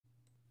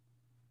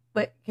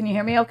Wait, can you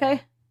hear me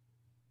okay?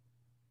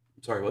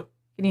 Sorry, what?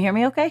 Can you hear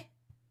me okay?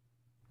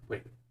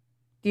 Wait.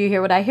 Do you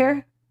hear what I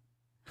hear?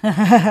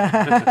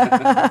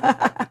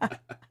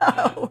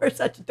 Oh, we're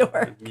such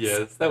dorks.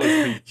 Yes, that was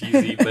pretty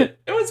cheesy, but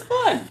it was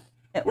fun.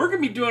 We're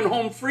going to be doing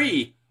home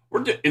free.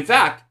 In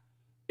fact,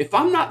 if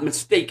I'm not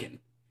mistaken,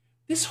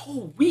 this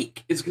whole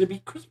week is going to be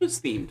Christmas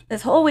themed.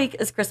 This whole week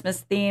is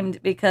Christmas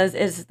themed because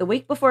it's the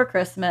week before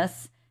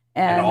Christmas.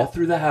 And all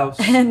through the house.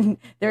 And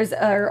there's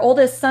our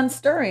oldest son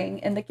stirring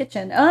in the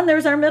kitchen. And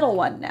there's our middle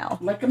one now.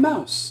 Like a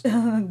mouse.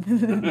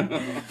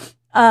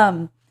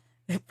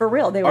 For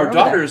real, they were. Our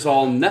daughter's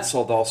all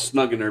nestled, all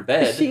snug in her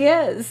bed. She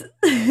is.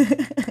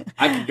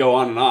 I could go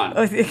on and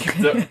on.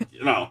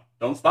 So,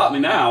 don't stop me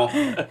now.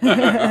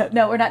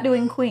 No, we're not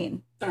doing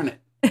Queen. Darn it.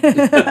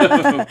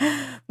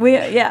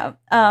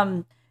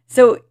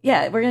 So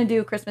we're gonna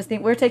do Christmas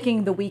theme. We're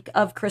taking the week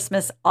of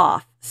Christmas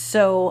off.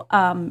 So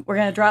we're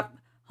gonna drop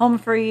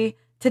Homefree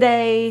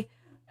today,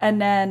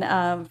 and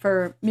then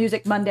for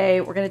Music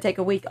Monday, we're gonna take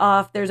a week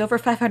off. There's over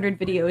 500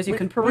 videos you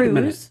can peruse. Wait a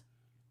minute.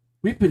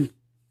 We've been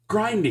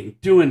grinding,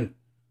 doing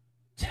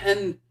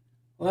 10,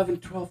 11,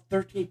 12,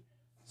 13,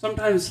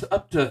 sometimes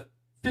up to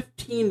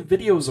 15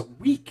 videos a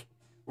week.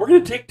 We're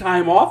going to take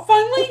time off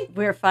finally?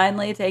 We're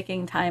finally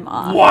taking time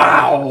off.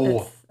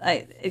 Wow.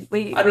 I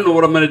don't know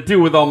what I'm going to do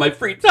with all my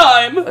free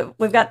time.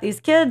 We've got these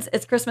kids.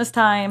 It's Christmas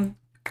time.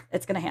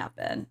 It's going to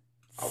happen.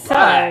 All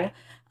right.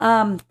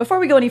 Before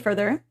we go any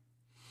further.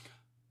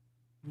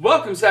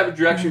 Welcome, Savage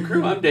Reaction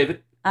Crew. I'm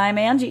David. I'm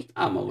Angie.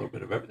 I'm a little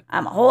bit of everything.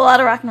 I'm a whole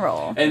lot of rock and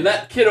roll. And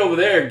that kid over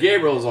there,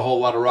 Gabriel, is a whole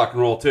lot of rock and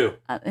roll, too.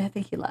 I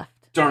think he left.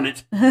 Darn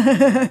it.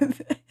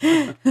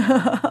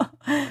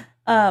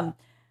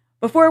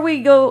 Before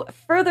we go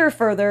further,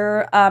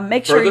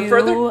 make sure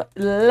you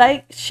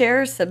like,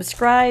 share,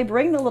 subscribe,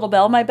 ring the little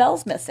bell. My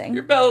bell's missing.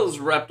 Your bell's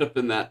wrapped up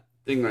in that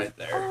thing right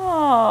there.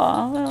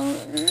 Oh, well,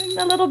 ring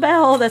the little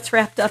bell that's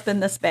wrapped up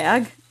in this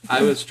bag.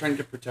 I was trying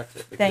to protect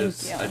it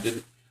because Thank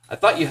you. I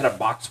thought you had a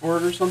box for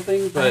it or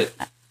something, but...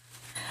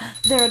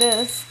 There it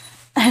is.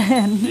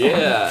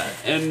 Yeah,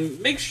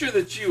 and make sure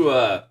that you,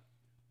 I'm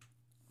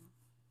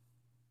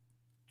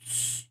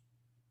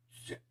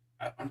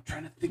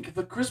trying to think of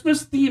a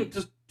Christmas theme.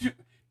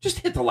 Just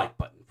hit the like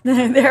button.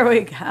 There we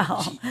go.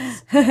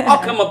 I'll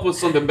come up with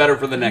something better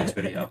for the next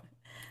video.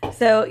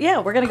 So,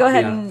 we're going to go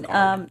ahead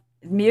and,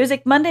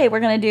 Music Monday, we're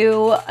going to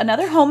do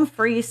another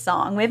Homefree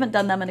song. We haven't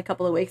done them in a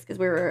couple of weeks because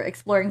we were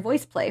exploring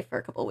voice play for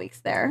a couple of weeks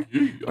there.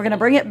 Yeah. We're going to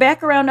bring it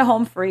back around to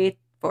Homefree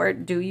for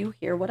Do You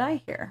Hear What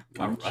I Hear?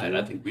 All right,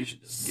 I think we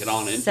should just get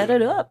on into it. Set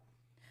it up.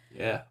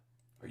 Yeah.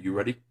 Are you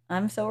ready?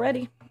 I'm so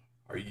ready.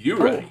 Are you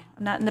ready?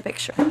 I'm not in the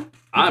picture.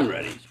 I'm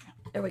ready.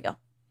 There we go.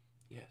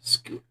 Yeah,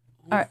 scoot.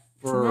 All right.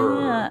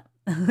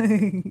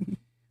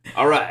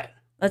 All right.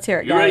 Let's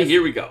hear it, You ready?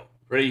 Here we go.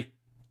 Ready?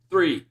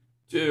 3,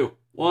 2,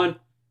 1.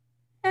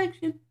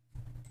 Action.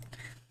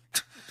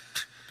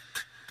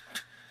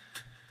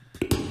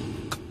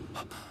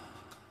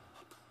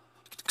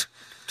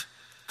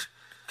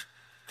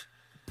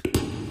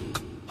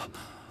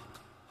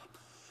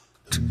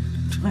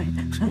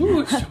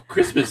 Ooh, it's so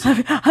Christmas.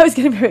 I was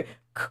going to be...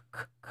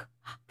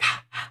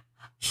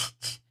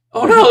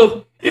 Oh,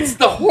 no. It's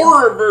the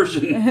horror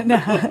version. It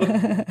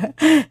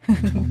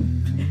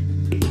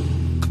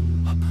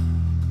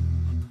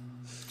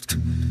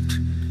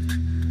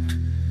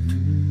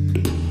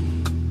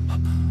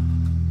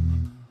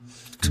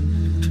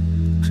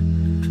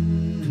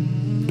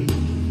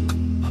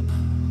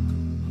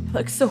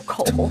looks so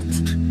cold.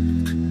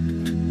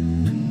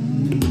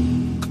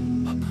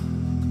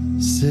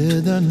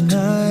 Said the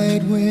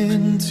night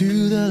wind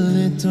to the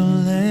little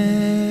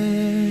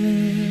lamb,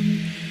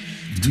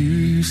 do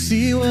you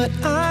see what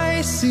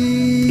I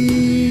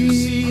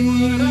see?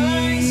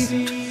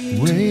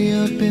 Way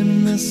up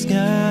in the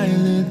sky,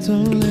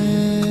 little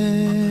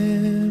lamb,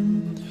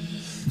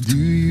 do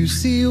you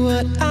see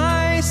what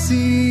I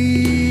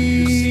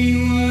see?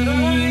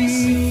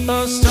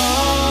 A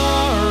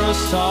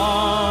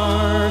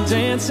star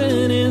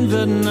dancing in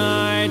the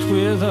night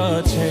with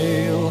a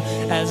tail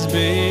as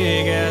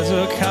big as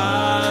a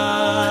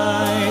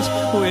kite,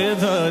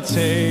 with a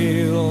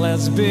tail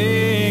as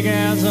big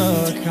as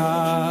a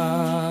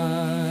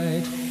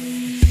kite.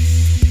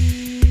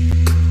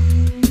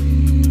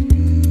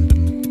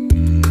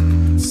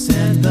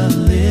 Said the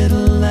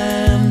little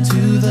lamb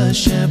to the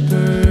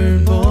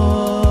shepherd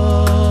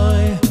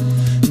boy,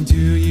 do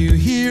you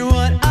hear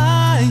what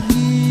I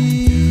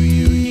hear? Do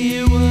you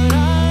hear what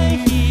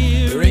I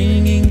hear?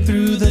 Ringing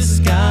through the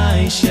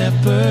sky,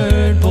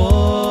 shepherd boy.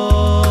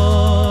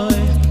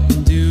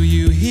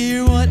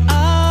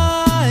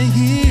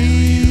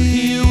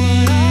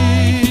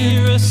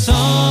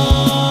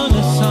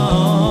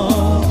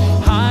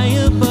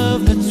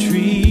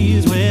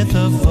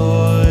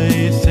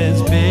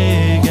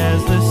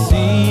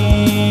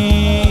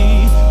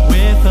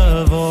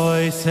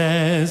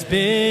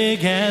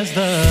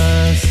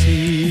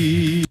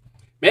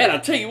 Man,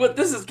 I'll tell you what,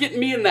 this is getting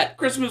me in that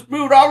Christmas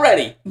mood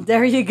already.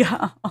 There you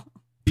go.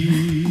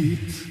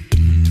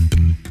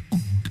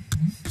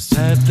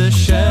 Said the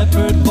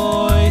shepherd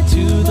boy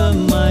to the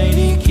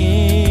mighty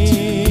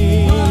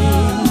king,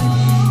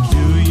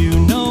 do you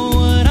know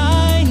what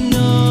I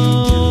know?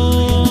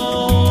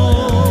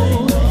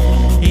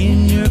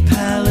 In your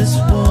palace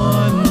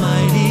warm,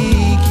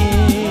 mighty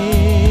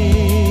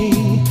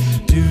king,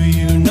 do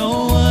you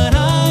know what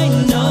I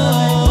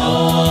know?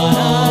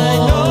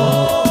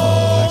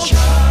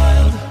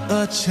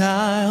 A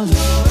child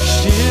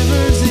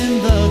shivers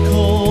in the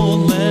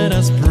cold, let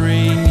us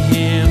bring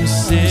him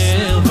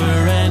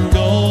silver and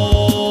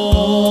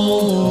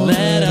gold.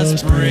 Let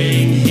us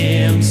bring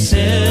him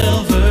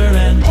silver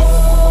and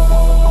gold.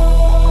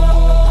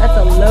 That's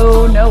a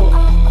low note.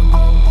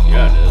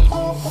 Yeah, it is.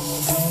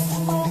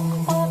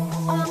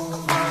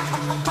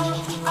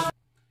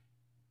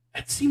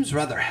 It seems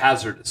rather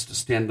hazardous to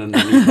stand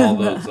underneath all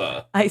those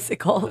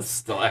Icicles.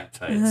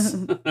 stalactites.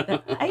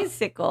 The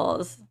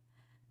icicles.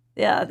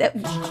 Yeah.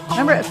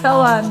 Remember it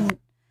fell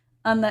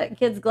on the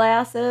kid's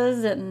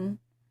glasses and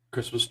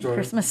Christmas story.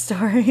 Christmas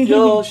Story.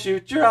 You'll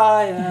shoot your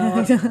eye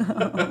out.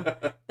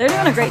 They're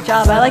doing a great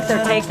job. I like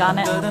their take on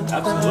it.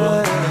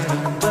 Absolutely.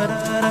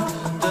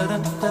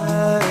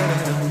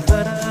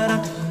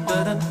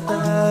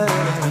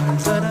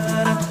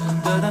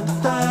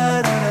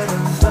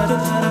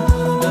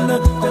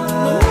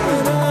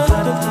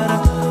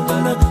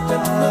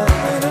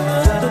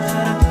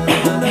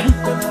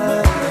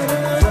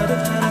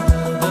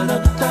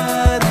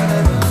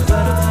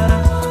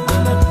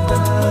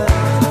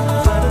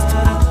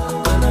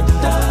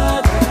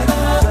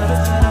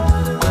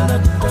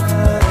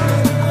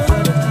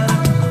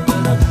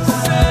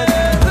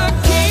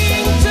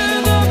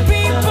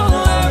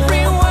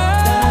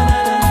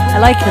 I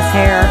like his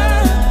hair.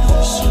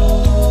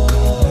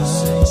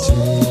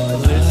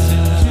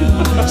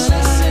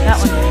 That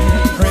one.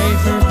 pray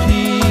for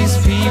peace,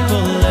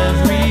 people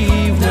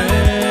everywhere.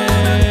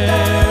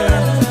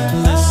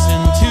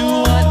 Listen to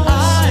what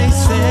I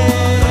say.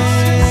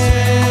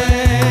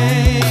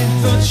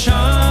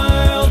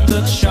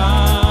 The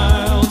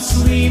child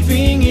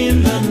sleeping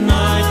in the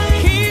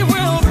night. He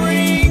will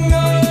bring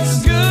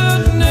us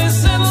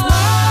goodness and light.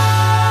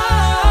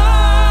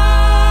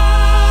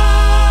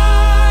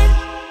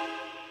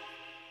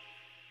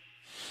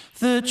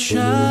 The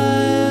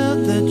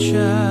child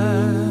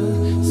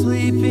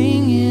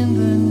sleeping in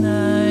the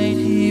night.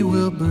 He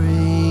will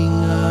bring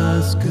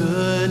us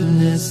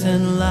goodness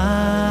and light.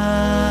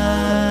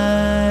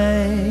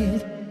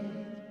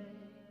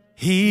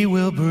 He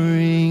will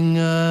bring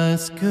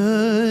us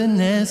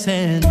goodness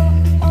and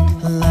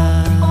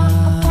light.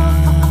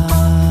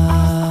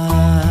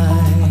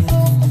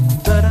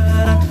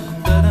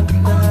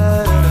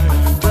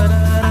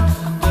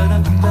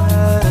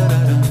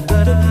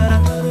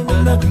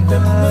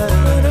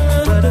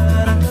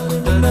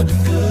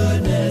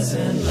 Goodness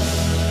and light.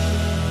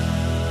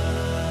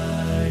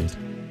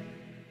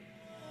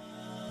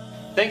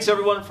 Thanks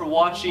everyone for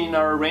watching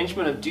our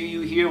arrangement of Do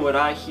You Hear What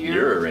I Hear?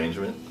 Your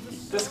arrangement.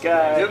 This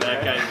guy.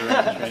 That guy's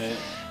arrangement.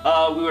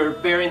 We were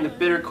bearing the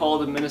bitter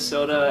cold of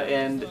Minnesota,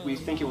 and we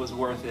think it was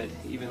worth it,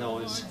 even though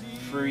it was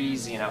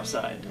freezing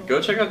outside. Go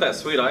check out that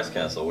sweet ice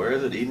castle. Where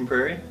is it? Eden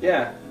Prairie?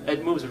 Yeah,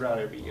 it moves around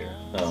every year.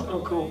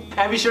 Oh. Cool.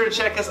 And be sure to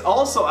check us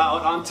also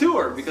out on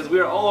tour, because we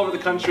are all over the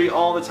country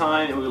all the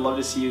time, and we'd love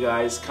to see you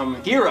guys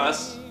come hear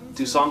us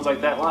do songs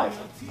like that live.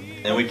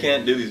 And we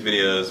can't do these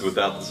videos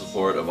without the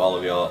support of all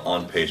of y'all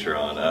on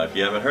Patreon. If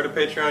you haven't heard of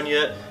Patreon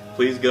yet,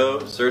 please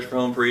go search for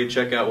Homefree,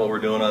 check out what we're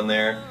doing on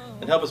there,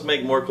 and help us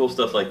make more cool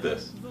stuff like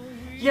this.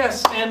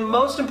 Yes, and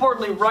most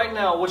importantly, right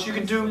now, what you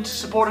can do to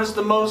support us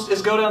the most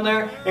is go down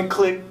there and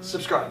click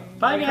subscribe.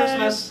 Bye, Merry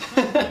guys.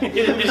 Christmas.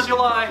 It's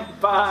July.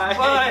 Bye.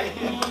 Bye.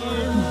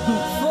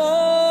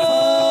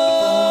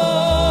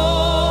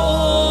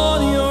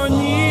 On your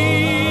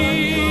knees,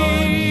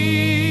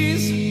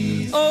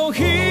 oh,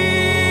 hear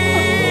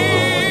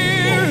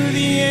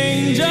the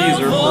angel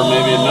Teaser for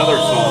maybe another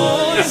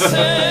song.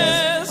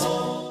 voices.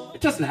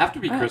 It doesn't have to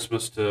be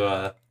Christmas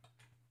to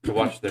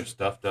watch their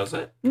stuff, does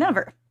it?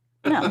 Never.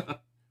 No.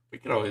 We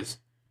could always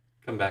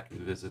come back and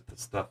visit the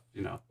stuff,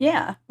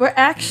 Yeah. We're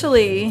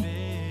actually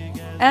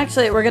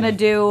we're gonna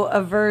do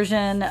a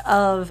version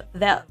of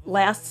that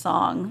last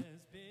song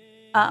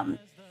on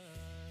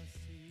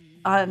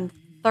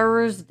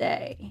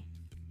Thursday.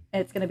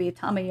 It's gonna be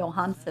Tommy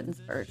Johansson's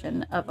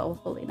version of Oh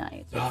Holy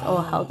Night. It's Oh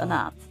Helga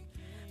Natt.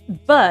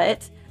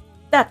 But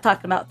that's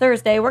talking about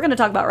Thursday. We're gonna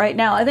talk about right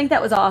now. I think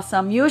that was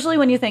awesome. Usually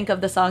when you think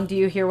of the song Do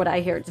You Hear What I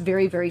Hear, it's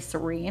very, very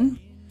serene.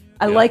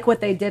 I like what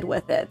they did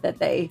with it, that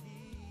they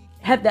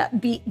had that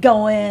beat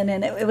going,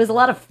 and it was a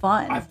lot of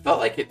fun. I felt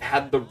like it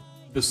had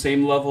the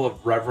same level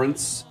of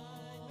reverence,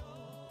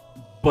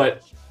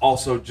 but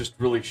also just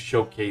really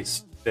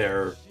showcased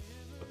their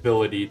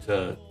ability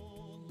to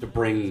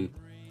bring,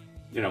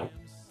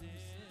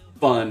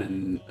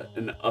 fun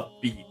and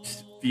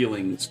upbeat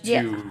feelings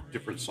to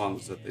different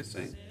songs that they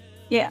sing.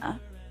 Yeah.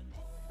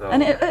 So,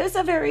 And it's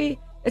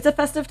a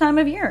festive time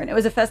of year, and it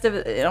was a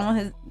festive,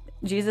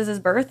 Jesus'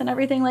 birth and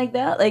everything like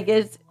that. Like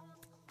it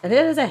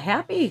is a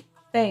happy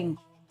thing,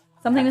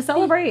 something to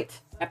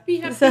celebrate. Happy,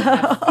 happy, So,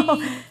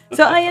 happy.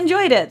 so I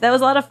enjoyed it. That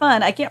was a lot of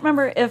fun. I can't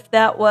remember if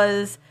that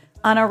was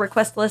on our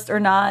request list or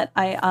not.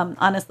 I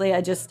honestly,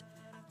 I just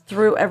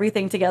threw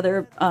everything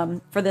together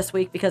for this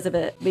week because of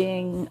it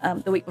being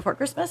the week before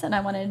Christmas, and I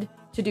wanted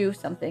to do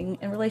something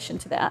in relation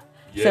to that.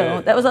 Yeah.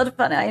 So that was a lot of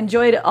fun. I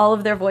enjoyed all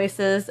of their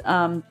voices.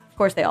 Of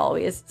course, they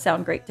always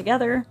sound great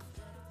together.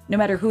 No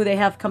matter who they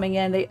have coming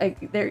in,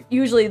 they're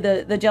usually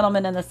the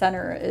gentleman in the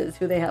center is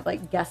who they have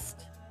like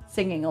guest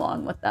singing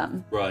along with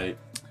them. Right.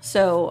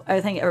 So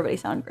I think everybody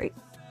sounded great.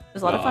 It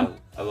was a lot of fun.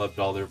 I loved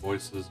all their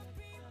voices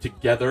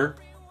together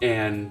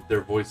and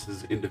their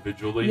voices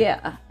individually.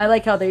 Yeah, I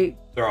like how they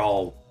They're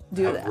all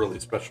do have that. really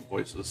special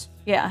voices.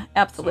 Yeah,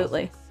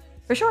 absolutely.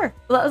 For sure.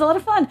 Well, that was a lot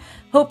of fun.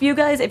 Hope you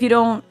guys, if you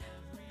don't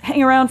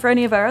hang around for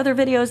any of our other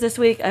videos this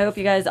week, I hope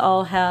you guys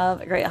all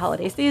have a great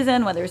holiday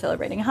season, whether you're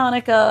celebrating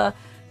Hanukkah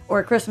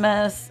or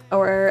Christmas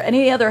or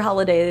any other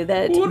holiday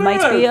that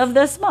might be of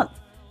this month.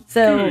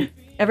 So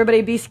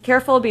everybody be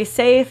careful, be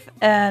safe,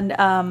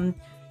 and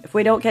if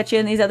we don't catch you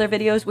in these other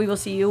videos, we will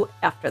see you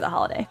after the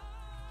holiday.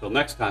 Till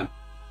next time,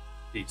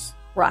 peace.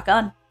 Rock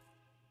on.